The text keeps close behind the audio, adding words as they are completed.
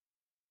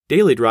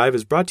Daily Drive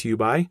is brought to you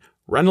by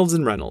Reynolds &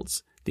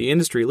 Reynolds, the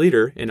industry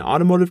leader in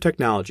automotive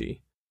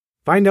technology.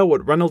 Find out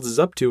what Reynolds is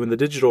up to in the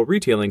digital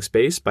retailing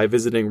space by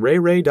visiting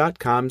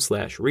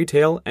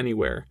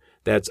rayrey.com/retailanywhere.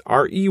 That's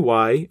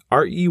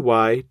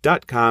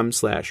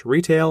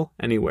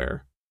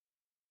REYREY.com/retailanywhere.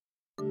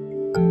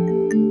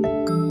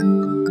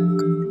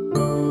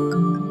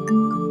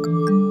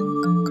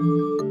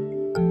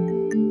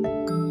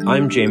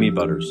 I'm Jamie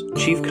Butters,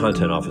 Chief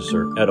Content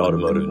Officer at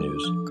Automotive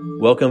News.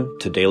 Welcome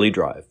to Daily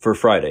Drive for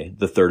Friday,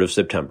 the 3rd of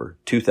September,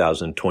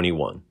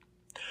 2021.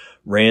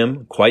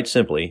 Ram, quite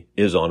simply,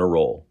 is on a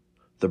roll.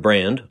 The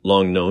brand,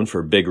 long known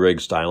for big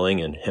rig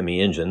styling and Hemi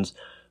engines,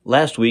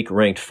 last week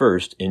ranked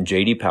first in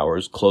J.D.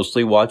 Power's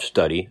closely watched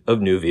study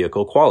of new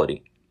vehicle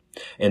quality.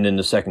 And in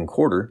the second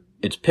quarter,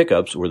 its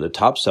pickups were the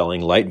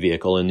top-selling light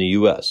vehicle in the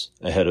U.S.,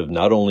 ahead of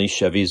not only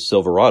Chevy's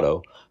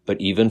Silverado,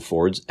 but even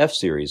Ford's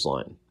F-Series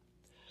line.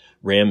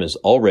 Ram is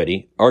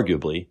already,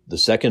 arguably, the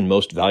second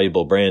most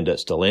valuable brand at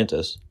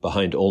Stellantis,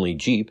 behind only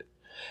Jeep,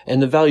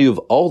 and the value of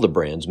all the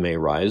brands may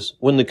rise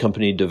when the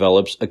company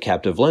develops a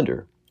captive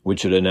lender,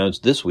 which it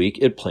announced this week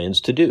it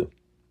plans to do.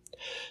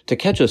 To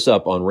catch us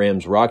up on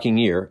Ram's rocking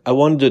year, I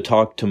wanted to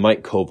talk to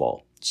Mike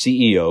Koval,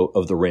 CEO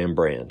of the Ram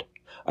brand.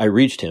 I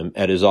reached him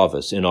at his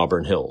office in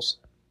Auburn Hills.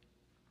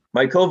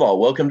 Mike Koval,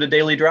 welcome to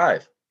Daily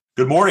Drive.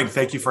 Good morning.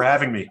 Thank you for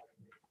having me.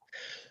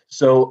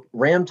 So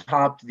Ram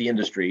topped the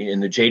industry in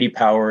the J.D.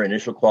 Power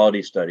initial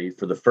quality study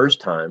for the first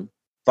time,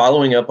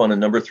 following up on a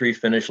number 3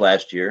 finish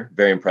last year.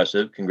 Very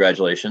impressive.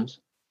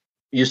 Congratulations.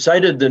 You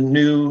cited the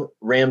new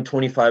Ram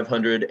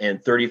 2500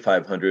 and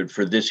 3500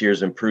 for this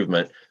year's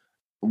improvement.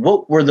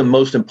 What were the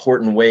most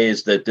important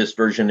ways that this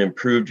version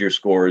improved your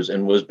scores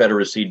and was better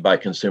received by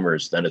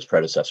consumers than its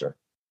predecessor?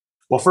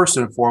 Well, first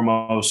and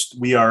foremost,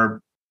 we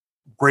are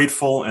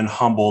grateful and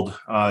humbled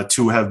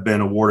to have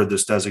been awarded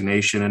this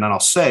designation. And I'll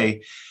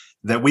say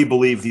that we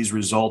believe these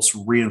results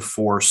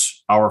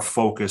reinforce our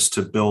focus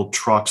to build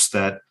trucks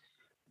that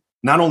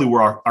not only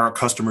will our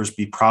customers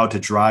be proud to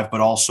drive,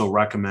 but also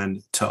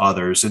recommend to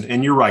others.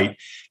 And you're right,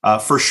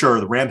 for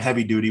sure, the Ram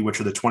Heavy Duty, which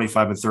are the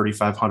 25 and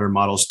 3500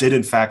 models, did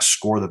in fact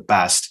score the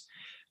best,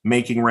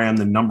 making Ram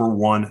the number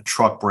 1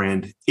 truck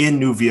brand in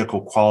new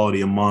vehicle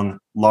quality among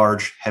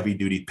large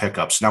heavy-duty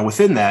pickups. Now,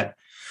 within that,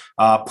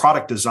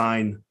 product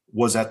design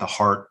was at the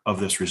heart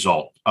of this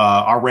result.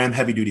 Our Ram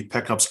heavy-duty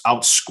pickups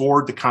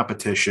outscored the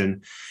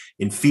competition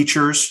in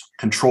features,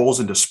 controls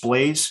and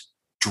displays,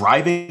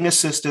 driving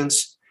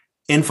assistance,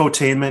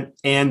 infotainment,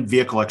 and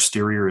vehicle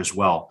exterior as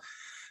well.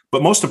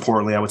 But most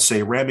importantly, I would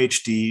say Ram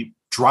HD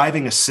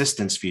driving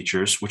assistance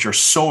features, which are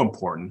so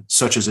important,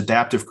 such as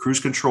adaptive cruise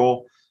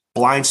control,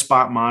 blind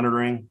spot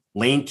monitoring,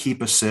 lane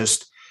keep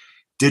assist,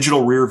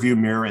 digital rear view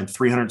mirror, and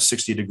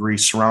 360-degree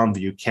surround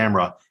view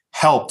camera,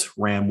 helped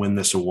Ram win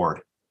this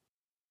award.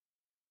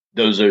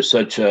 Those are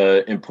such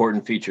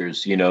important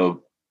features. You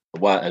know,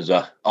 as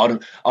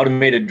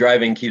automated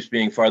driving keeps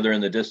being farther in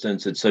the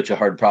distance, it's such a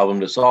hard problem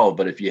to solve.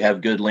 But if you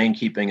have good lane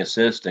keeping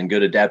assist and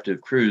good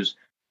adaptive cruise,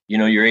 you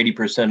know, you're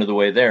 80% of the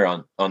way there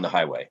on the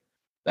highway.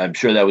 I'm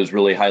sure that was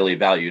really highly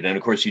valued. And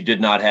of course, you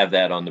did not have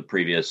that on the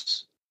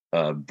previous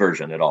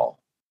version at all.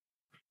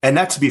 And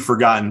not to be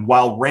forgotten,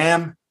 while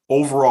Ram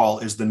overall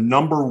is the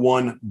number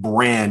 1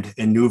 brand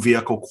in new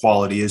vehicle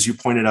quality, as you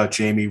pointed out,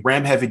 Jamie,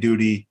 Ram Heavy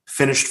Duty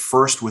finished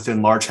first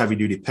within large heavy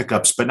duty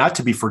pickups, but not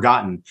to be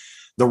forgotten,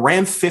 the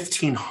Ram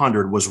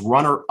 1500 was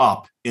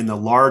runner-up in the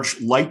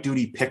large light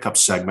duty pickup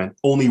segment,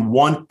 only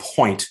 1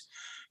 point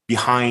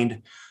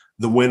behind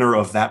the winner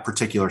of that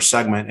particular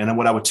segment. And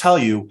what I would tell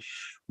you,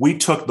 we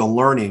took the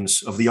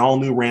learnings of the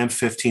all-new Ram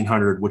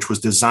 1500, which was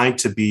designed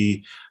to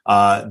be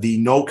the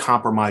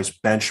no-compromise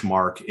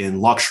benchmark in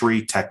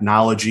luxury,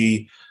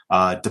 technology,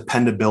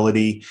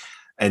 dependability,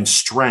 and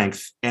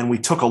strength. And we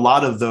took a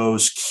lot of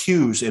those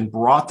cues and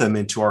brought them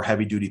into our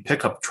heavy-duty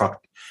pickup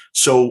truck.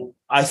 So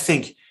I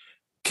think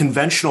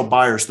conventional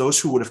buyers, those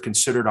who would have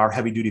considered our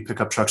heavy-duty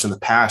pickup trucks in the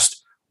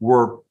past,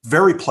 were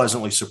very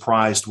pleasantly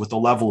surprised with the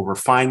level of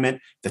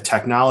refinement, the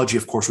technology.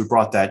 Of course, we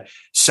brought that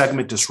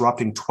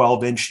segment-disrupting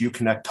 12-inch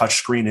Uconnect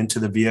touchscreen into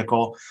the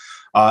vehicle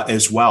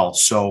as well.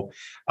 So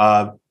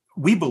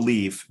we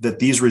believe that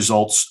these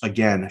results,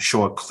 again,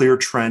 show a clear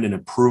trend and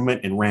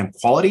improvement in Ram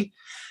quality.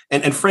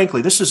 And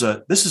frankly, this is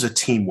a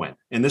team win.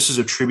 And this is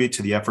a tribute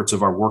to the efforts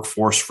of our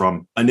workforce,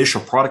 from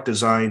initial product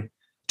design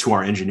to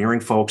our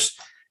engineering folks,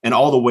 and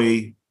all the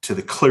way to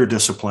the clear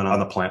discipline on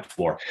the plant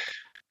floor.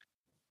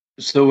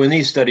 So when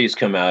these studies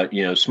come out,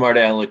 you know, smart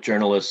aleck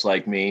journalists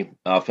like me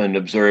often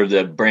observe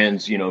that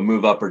brands, you know,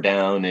 move up or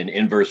down in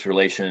inverse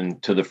relation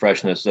to the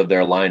freshness of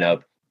their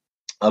lineup.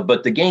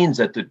 But the gains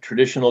at the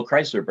traditional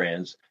Chrysler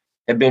brands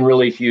have been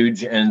really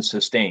huge and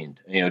sustained,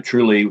 you know,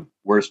 truly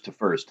worst to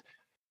first.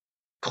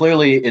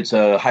 Clearly, it's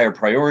a higher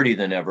priority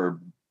than ever,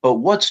 but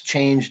what's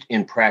changed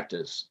in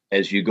practice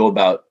as you go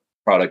about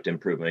product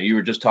improvement? You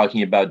were just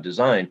talking about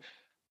design.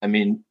 I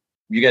mean,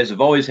 you guys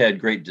have always had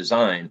great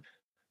design,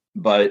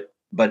 but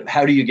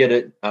how do you get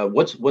it?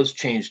 What's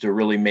changed to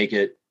really make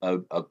it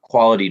a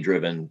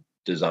quality-driven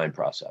design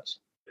process?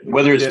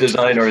 Whether it's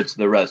design or it's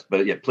the rest,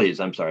 but yeah, please,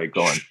 I'm sorry,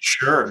 go on.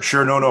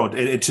 Sure. No.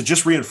 To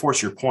just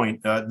reinforce your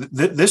point,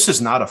 this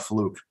is not a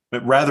fluke,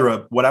 but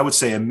rather what I would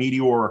say a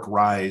meteoric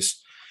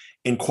rise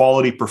in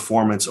quality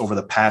performance over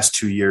the past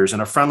 2 years.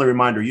 And a friendly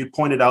reminder, you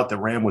pointed out that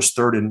Ram was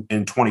third in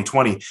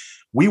 2020.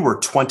 We were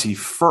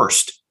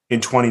 21st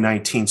in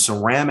 2019.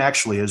 So Ram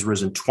actually has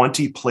risen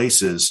 20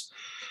 places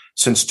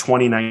since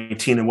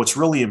 2019. And what's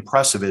really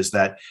impressive is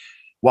that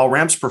while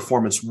Ram's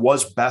performance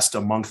was best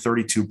among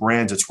 32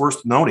 brands, it's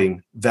worth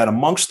noting that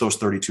amongst those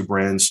 32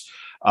 brands,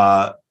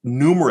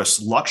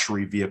 numerous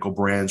luxury vehicle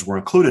brands were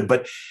included.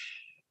 But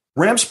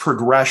Ram's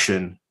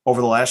progression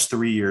over the last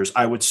 3 years,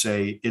 I would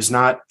say, is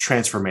not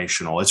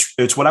transformational.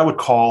 It's what I would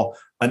call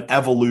an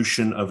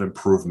evolution of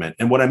improvement.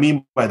 And what I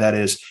mean by that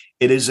is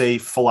it is a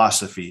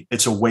philosophy.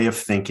 It's a way of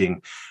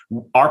thinking.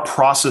 Our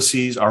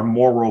processes are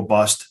more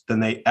robust than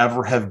they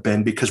ever have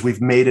been because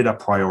we've made it a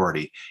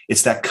priority.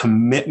 It's that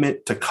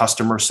commitment to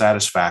customer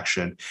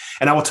satisfaction.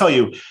 And I will tell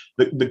you,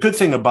 the good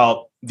thing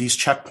about these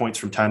checkpoints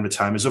from time to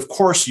time is, of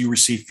course, you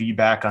receive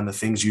feedback on the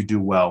things you do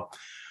well.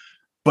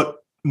 But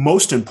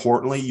most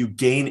importantly, you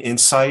gain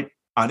insight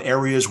on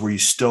areas where you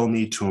still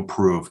need to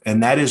improve.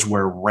 And that is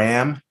where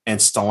Ram and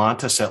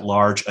Stellantis at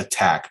large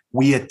attack.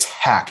 We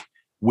attack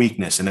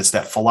weakness, and it's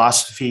that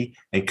philosophy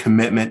and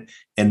commitment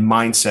and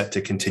mindset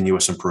to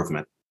continuous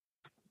improvement.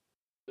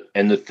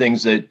 And the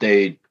things that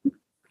they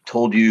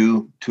told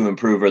you to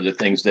improve are the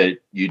things that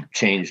you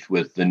changed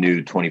with the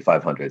new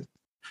 2500.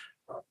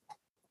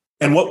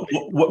 And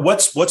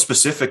what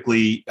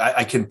specifically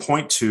I can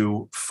point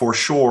to for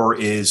sure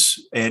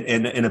is,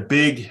 and a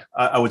big,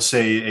 I would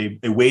say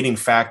a weighting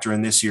factor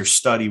in this year's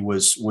study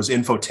was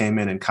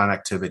infotainment and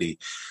connectivity.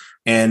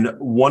 And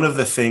one of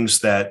the things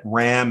that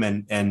Ram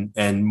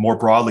and more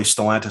broadly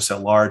Stellantis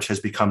at large has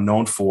become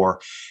known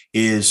for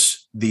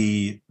is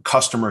the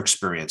customer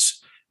experience,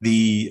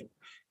 the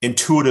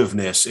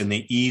intuitiveness and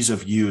the ease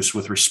of use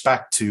with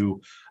respect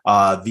to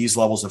these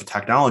levels of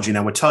technology. And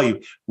I would tell you,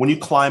 when you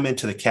climb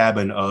into the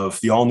cabin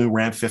of the all-new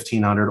Ram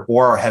 1500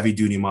 or our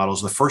heavy-duty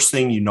models, the first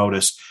thing you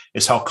notice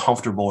is how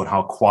comfortable and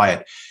how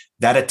quiet.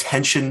 That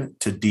attention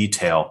to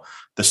detail,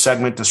 the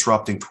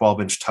segment-disrupting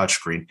 12-inch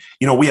touchscreen.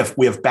 You know, we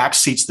have back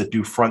seats that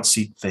do front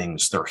seat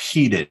things. They're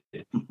heated,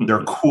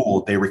 they're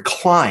cooled, they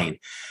recline.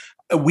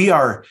 We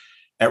are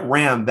at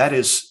Ram. That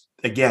is,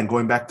 again,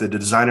 going back to the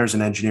designers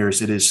and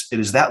engineers. It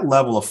is that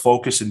level of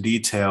focus and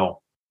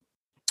detail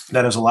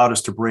that has allowed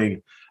us to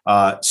bring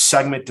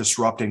segment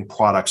disrupting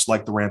products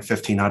like the Ram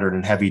 1500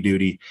 and heavy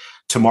duty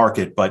to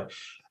market. But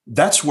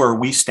that's where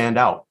we stand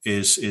out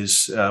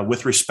is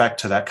with respect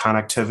to that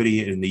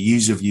connectivity and the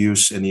ease of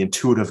use and the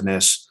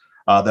intuitiveness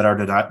that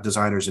our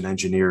designers and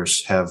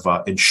engineers have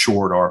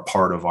ensured are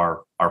part of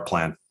our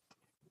plan.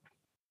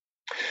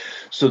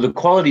 So the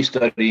quality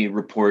study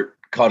report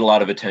caught a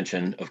lot of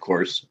attention, of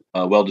course,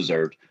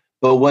 well-deserved.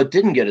 But what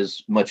didn't get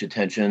as much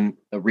attention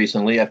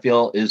recently, I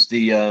feel, is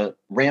the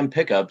Ram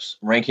pickups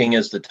ranking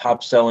as the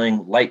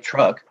top-selling light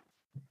truck,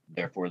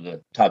 therefore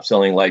the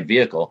top-selling light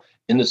vehicle,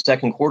 in the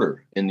second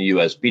quarter in the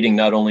U.S., beating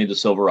not only the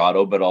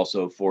Silverado, but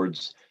also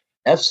Ford's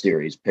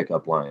F-Series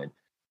pickup line.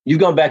 You've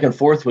gone back and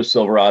forth with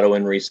Silverado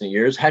in recent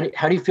years. How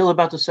do you feel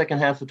about the second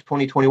half of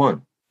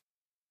 2021?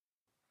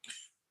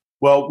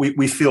 Well,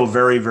 we feel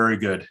very, very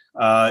good.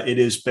 It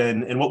has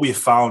been, and what we have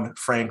found,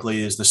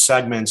 frankly, is the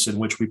segments in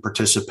which we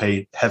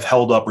participate have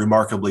held up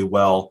remarkably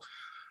well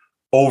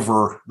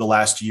over the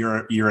last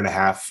year and a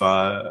half,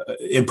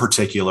 in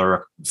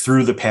particular,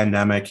 through the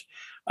pandemic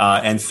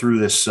and through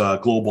this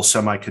global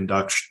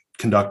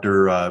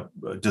semiconductor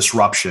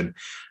disruption.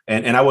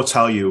 And I will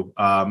tell you,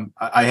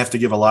 I have to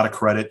give a lot of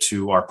credit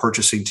to our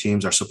purchasing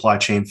teams, our supply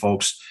chain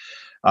folks.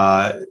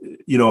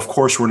 Of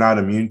course, we're not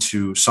immune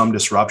to some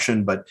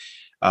disruption, but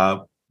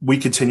we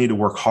continue to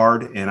work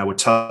hard, and I would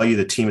tell you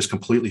the team is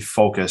completely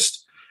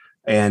focused.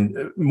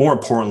 And more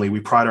importantly, we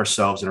pride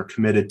ourselves and are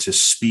committed to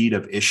speed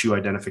of issue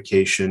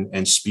identification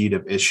and speed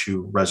of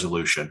issue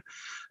resolution.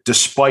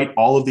 Despite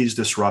all of these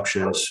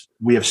disruptions,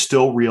 we have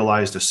still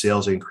realized a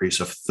sales increase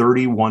of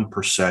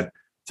 31%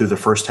 through the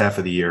first half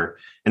of the year.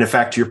 And in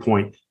fact, to your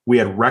point, we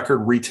had record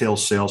retail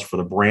sales for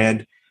the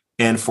brand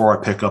and for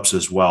our pickups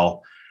as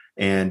well.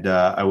 And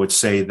I would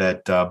say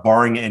that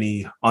barring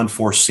any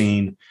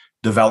unforeseen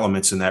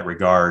developments in that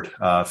regard,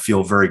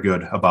 feel very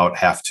good about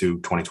half to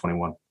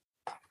 2021.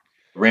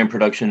 Ram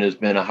production has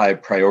been a high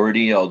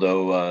priority,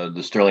 although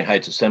the Sterling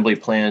Heights assembly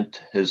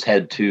plant has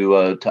had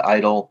to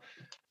idle.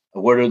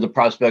 What are the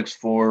prospects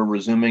for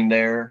resuming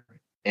there?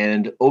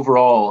 And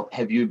overall,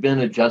 have you been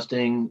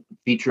adjusting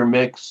feature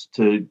mix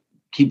to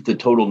keep the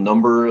total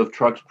number of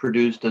trucks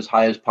produced as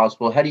high as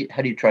possible? How do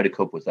you try to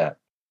cope with that?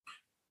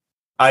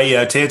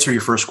 To answer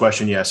your first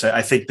question, yes,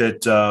 I think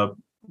that the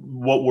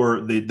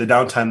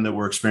downtime that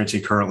we're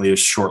experiencing currently is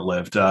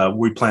short-lived.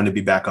 We plan to be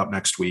back up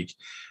next week.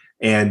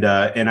 And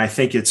I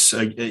think it's,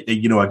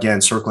 again,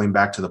 circling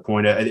back to the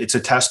point, it's a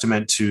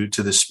testament to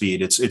the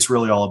speed. It's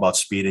really all about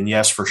speed. And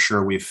yes, for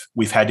sure,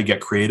 we've had to get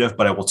creative,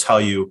 but I will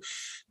tell you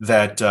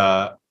that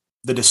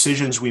the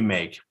decisions we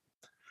make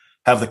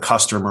have the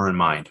customer in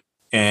mind.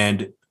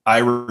 And I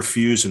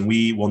refuse, and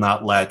we will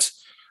not let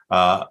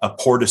a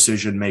poor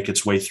decision make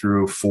its way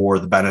through for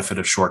the benefit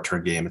of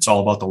short-term game. It's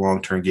all about the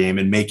long-term game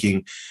and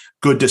making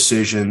good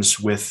decisions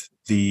with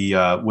the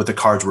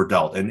cards we're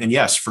dealt. And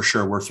yes, for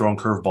sure, we're throwing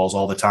curveballs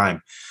all the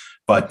time,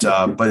 but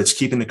it's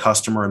keeping the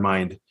customer in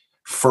mind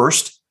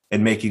first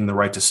and making the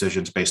right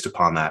decisions based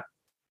upon that.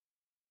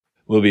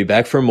 We'll be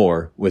back for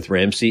more with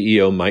Ram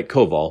CEO Mike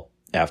Koval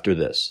after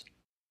this.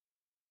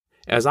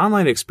 As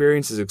online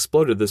experiences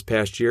exploded this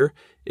past year,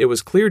 it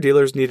was clear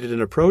dealers needed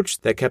an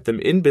approach that kept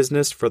them in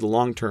business for the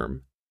long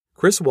term.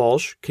 Chris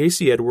Walsh,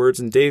 Casey Edwards,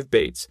 and Dave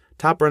Bates,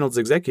 top Reynolds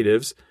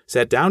executives,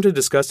 sat down to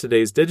discuss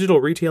today's digital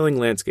retailing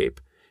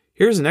landscape.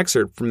 Here's an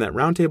excerpt from that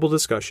roundtable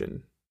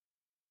discussion.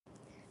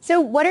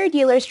 So what are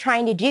dealers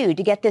trying to do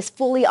to get this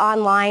fully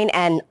online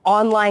and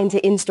online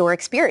to in-store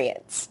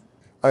experience?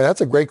 I mean,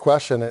 that's a great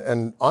question.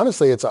 And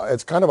honestly,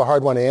 it's kind of a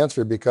hard one to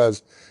answer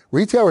because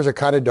retailers are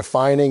kind of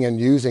defining and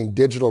using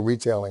digital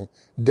retailing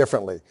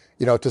differently.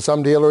 You know, to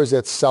some dealers,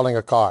 it's selling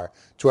a car.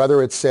 To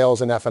others, it's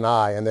sales and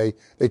F&I. And they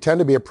tend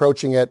to be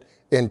approaching it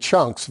in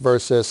chunks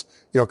versus,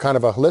 kind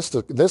of a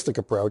holistic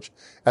approach.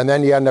 And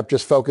then you end up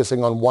just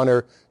focusing on one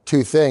or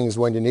two things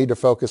when you need to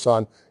focus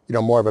on,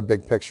 more of a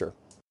big picture.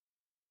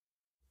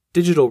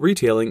 Digital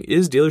retailing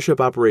is dealership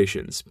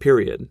operations,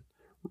 period.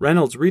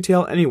 Reynolds'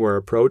 Retail Anywhere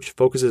approach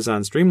focuses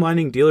on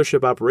streamlining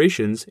dealership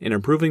operations and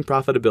improving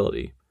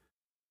profitability.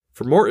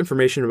 For more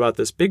information about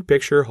this big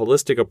picture,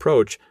 holistic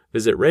approach,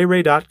 visit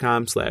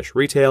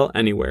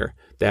rayrey.com/retailanywhere.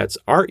 That's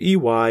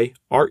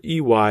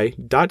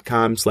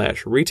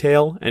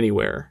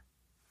REYREY.com/retailanywhere.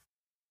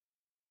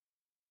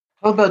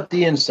 How about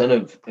the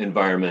incentive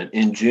environment?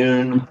 In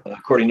June,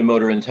 according to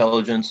Motor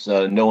Intelligence,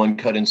 no one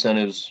cut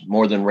incentives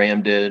more than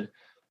Ram did.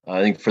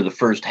 I think for the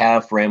first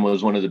half, Ram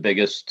was one of the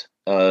biggest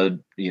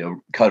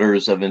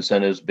cutters of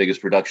incentives,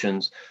 biggest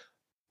reductions.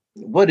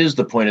 What is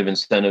the point of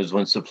incentives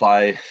when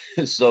supply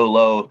is so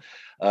low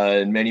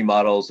and many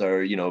models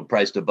are,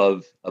 priced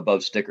above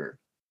sticker?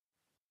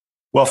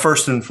 Well,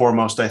 first and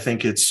foremost, I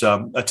think it's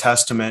a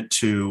testament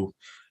to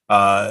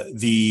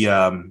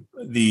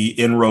the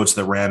inroads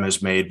that Ram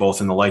has made,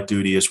 both in the light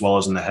duty as well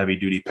as in the heavy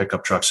duty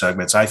pickup truck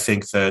segments. I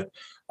think that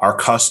our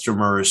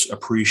customers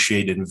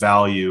appreciate and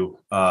value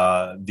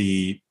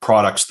the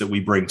products that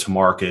we bring to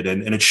market,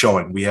 and it's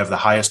showing. We have the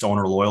highest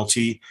owner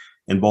loyalty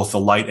in both the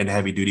light and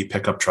heavy duty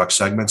pickup truck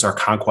segments. Our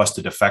conquest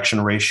to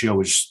defection ratio,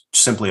 which is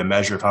simply a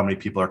measure of how many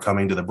people are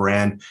coming to the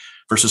brand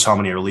versus how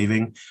many are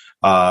leaving,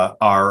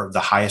 are the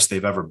highest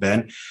they've ever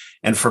been.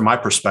 And from my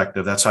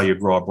perspective, that's how you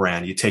grow a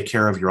brand. You take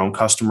care of your own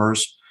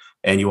customers,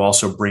 and you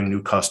also bring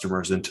new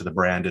customers into the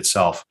brand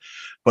itself.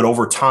 But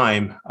over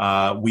time,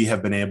 we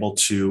have been able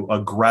to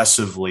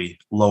aggressively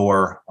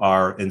lower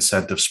our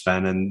incentive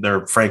spend, and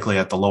they're frankly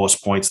at the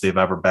lowest points they've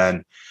ever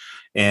been.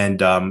 And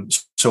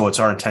so it's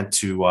our intent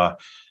to,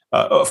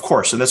 of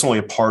course, and that's only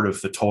a part of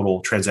the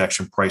total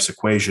transaction price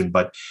equation,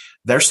 but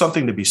there's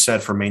something to be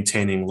said for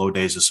maintaining low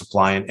days of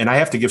supply. And I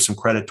have to give some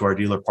credit to our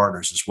dealer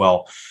partners as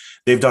well.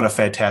 They've done a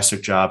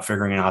fantastic job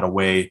figuring out a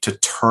way to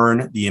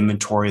turn the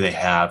inventory they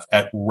have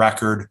at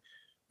record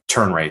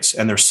turn rates.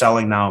 And they're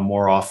selling now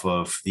more off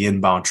of the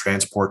inbound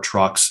transport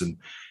trucks and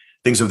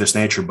things of this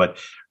nature. But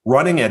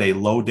running at a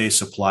low day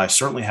supply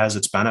certainly has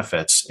its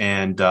benefits,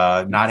 and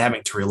not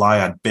having to rely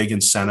on big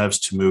incentives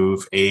to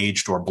move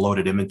aged or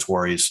bloated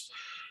inventories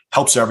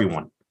helps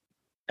everyone.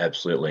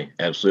 Absolutely.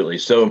 Absolutely.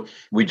 So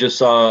we just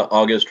saw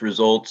August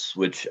results,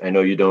 which I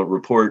know you don't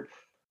report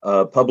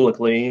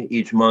publicly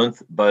each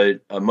month,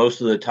 but most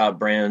of the top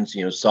brands,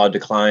 saw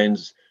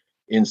declines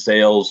in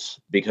sales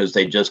because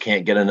they just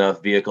can't get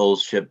enough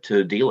vehicles shipped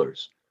to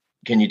dealers.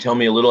 Can you tell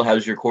me a little,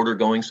 how's your quarter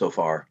going so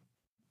far?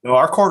 No,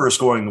 our quarter is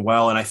going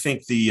well, and I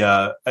think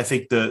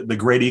the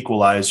great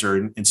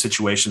equalizer in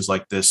situations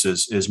like this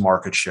is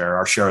market share,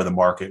 our share of the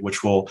market,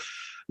 which we'll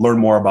learn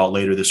more about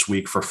later this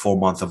week for full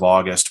month of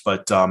August.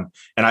 But and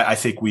I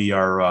think we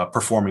are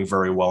performing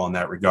very well in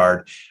that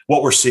regard.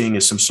 What we're seeing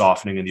is some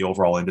softening in the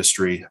overall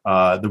industry.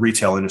 The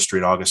retail industry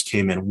in August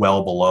came in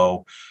well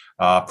below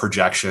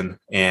projection,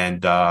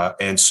 and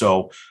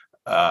so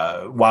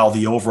while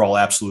the overall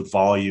absolute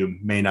volume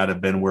may not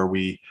have been where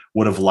we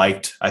would have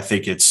liked, I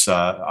think it's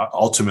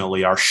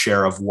ultimately our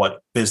share of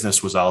what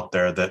business was out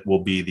there that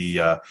will be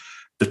the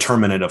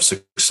determinant of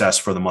success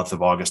for the month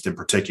of August in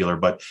particular.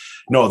 But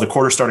no, the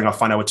quarter starting off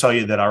fine. I would tell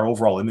you that our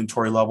overall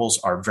inventory levels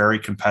are very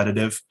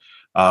competitive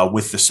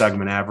with the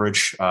segment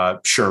average.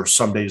 Sure,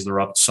 some days they're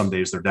up, some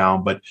days they're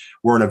down, but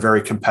we're in a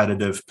very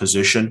competitive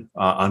position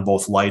on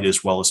both light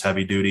as well as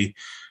heavy duty.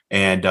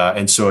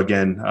 And so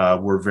again,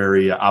 we're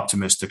very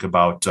optimistic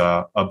about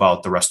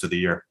the rest of the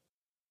year.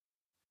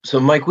 So,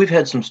 Mike, we've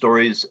had some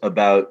stories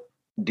about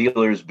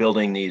dealers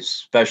building these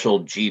special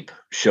Jeep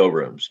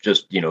showrooms,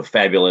 just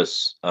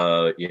fabulous,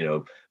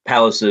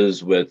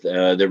 palaces with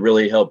that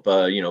really help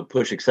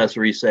push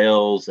accessory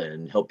sales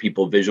and help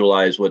people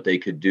visualize what they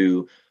could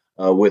do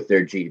with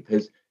their Jeep.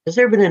 Has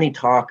there been any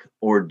talk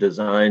or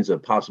designs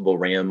of possible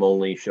Ram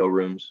only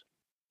showrooms?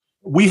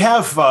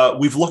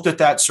 We've looked at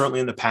that certainly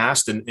in the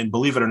past, and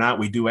believe it or not,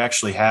 we do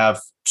actually have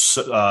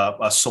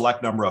a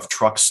select number of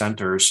truck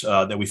centers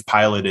that we've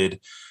piloted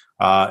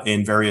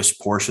in various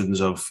portions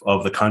of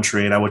the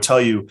country. And I would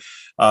tell you,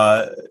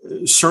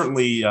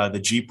 certainly the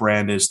Jeep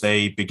brand, as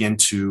they begin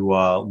to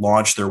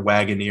launch their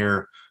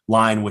Wagoneer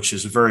line, which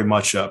is very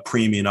much a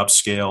premium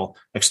upscale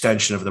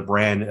extension of the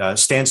brand,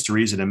 stands to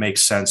reason. It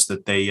makes sense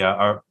that they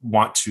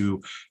want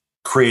to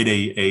create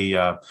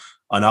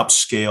an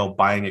upscale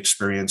buying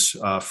experience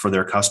for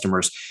their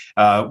customers.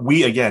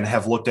 We, again,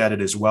 have looked at it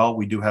as well.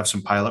 We do have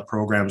some pilot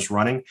programs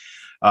running.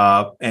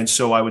 And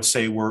so I would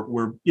say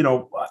we're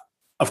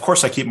of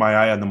course, I keep my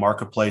eye on the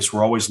marketplace.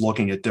 We're always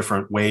looking at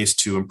different ways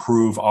to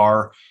improve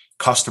our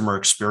customer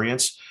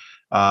experience.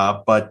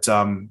 But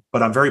I'm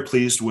very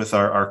pleased with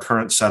our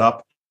current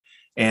setup.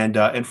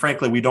 And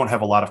frankly, we don't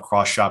have a lot of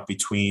cross shop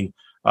between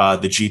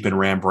the Jeep and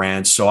Ram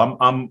brands. So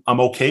I'm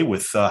okay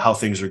with how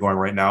things are going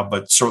right now,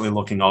 but certainly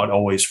looking out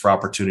always for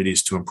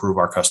opportunities to improve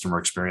our customer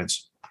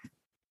experience.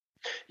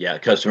 Yeah,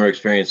 customer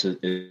experience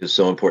is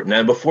so important.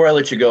 Now, before I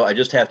let you go, I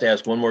just have to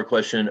ask one more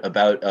question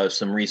about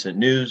some recent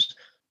news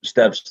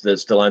steps that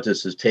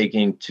Stellantis is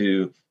taking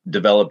to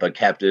develop a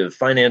captive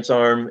finance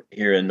arm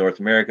here in North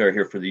America or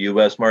here for the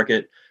U.S.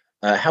 market.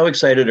 How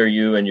excited are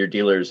you and your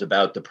dealers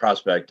about the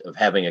prospect of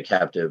having a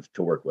captive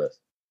to work with?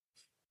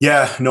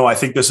 Yeah, no, I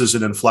think this is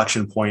an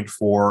inflection point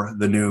for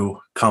the new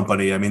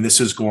company. I mean,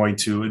 this is going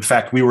to, in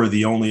fact,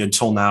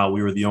 until now,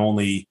 we were the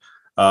only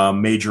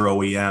major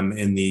OEM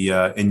in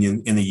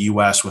the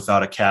U.S.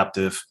 without a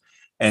captive.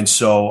 And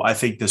so I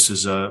think this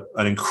is an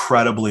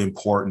incredibly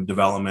important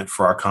development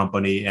for our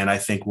company, and I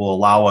think will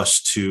allow us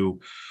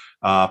to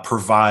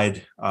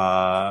provide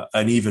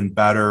an even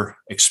better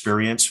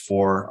experience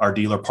for our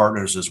dealer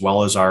partners as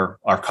well as our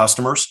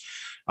customers.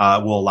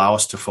 Will allow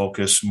us to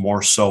focus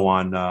more so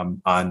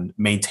on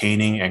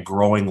maintaining and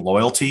growing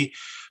loyalty.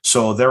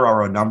 So there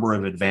are a number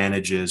of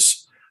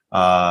advantages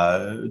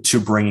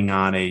to bringing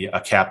on a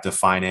captive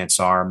finance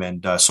arm,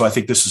 and so I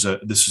think this is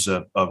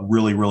a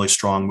really, really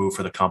strong move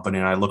for the company,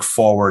 and I look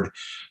forward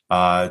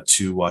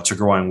to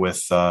growing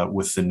with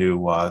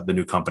the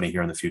new company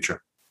here in the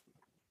future.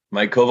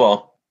 Mike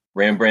Koval,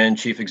 Ram Brand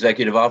Chief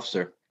Executive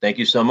Officer. Thank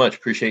you so much.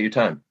 Appreciate your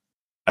time.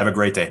 Have a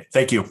great day.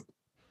 Thank you.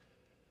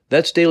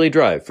 That's Daily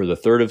Drive for the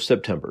 3rd of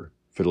September.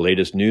 For the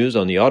latest news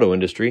on the auto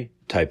industry,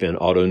 type in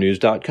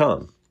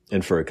autonews.com.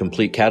 And for a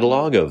complete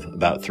catalog of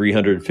about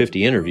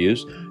 350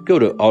 interviews, go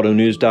to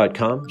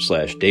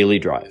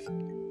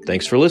autonews.com/dailydrive.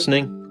 Thanks for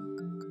listening.